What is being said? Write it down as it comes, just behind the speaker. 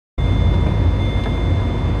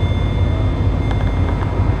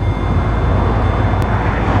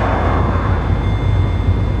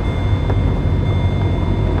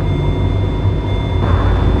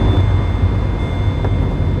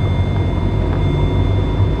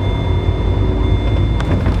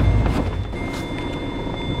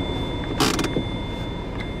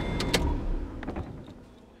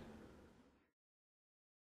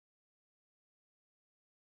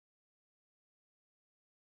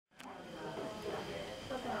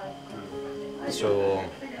So,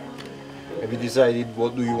 have you decided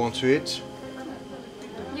what do you want to eat?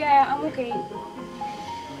 Yeah, I'm okay.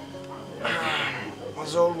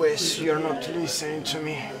 As always, you're not listening to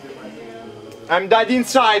me. I'm dead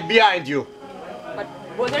inside, behind you. But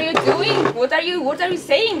what are you doing? What are you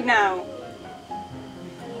saying now?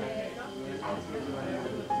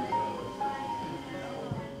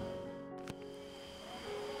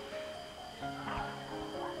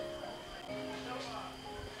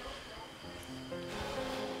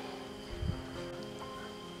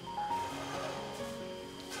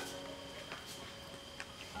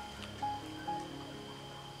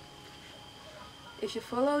 If you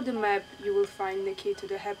follow the map, you will find the key to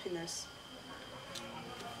the happiness.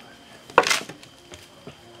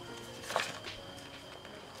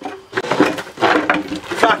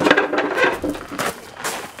 Fuck!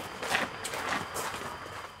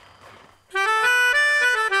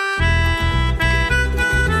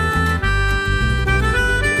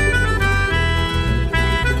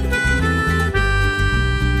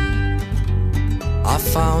 I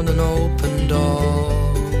found an open door.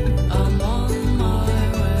 I'm on my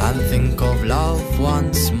way. And think of love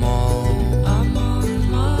once more. I'm on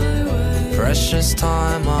my way. Precious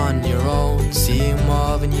time on your own. See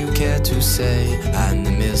more than you care to say. And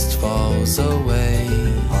the mist falls away.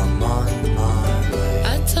 I'm on my way.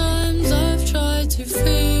 At times I've tried to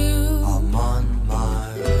feel. I'm on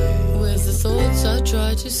my way. With the thoughts I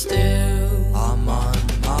try to steal. I'm on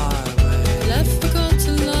my way. Left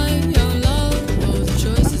forgotten life, young love. All the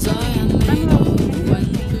choices I am made of. When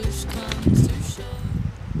the push comes to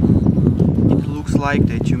shove. It looks like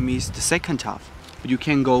that you missed the second half, but you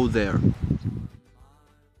can go there.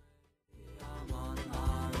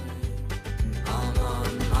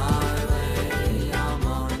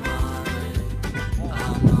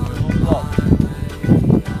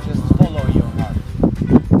 Just follow your heart.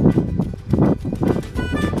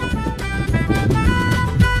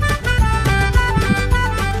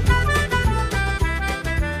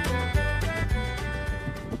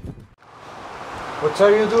 What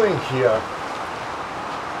are you doing here?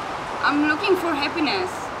 I'm looking for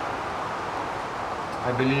happiness.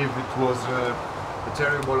 I believe it was a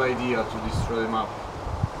terrible idea to destroy the map.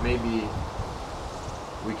 Maybe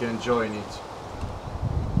we can join it.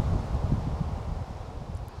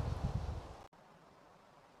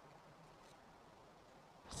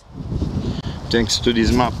 Thanks to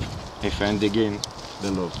this map, I find again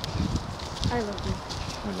the love. I love you.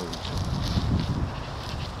 I love you too.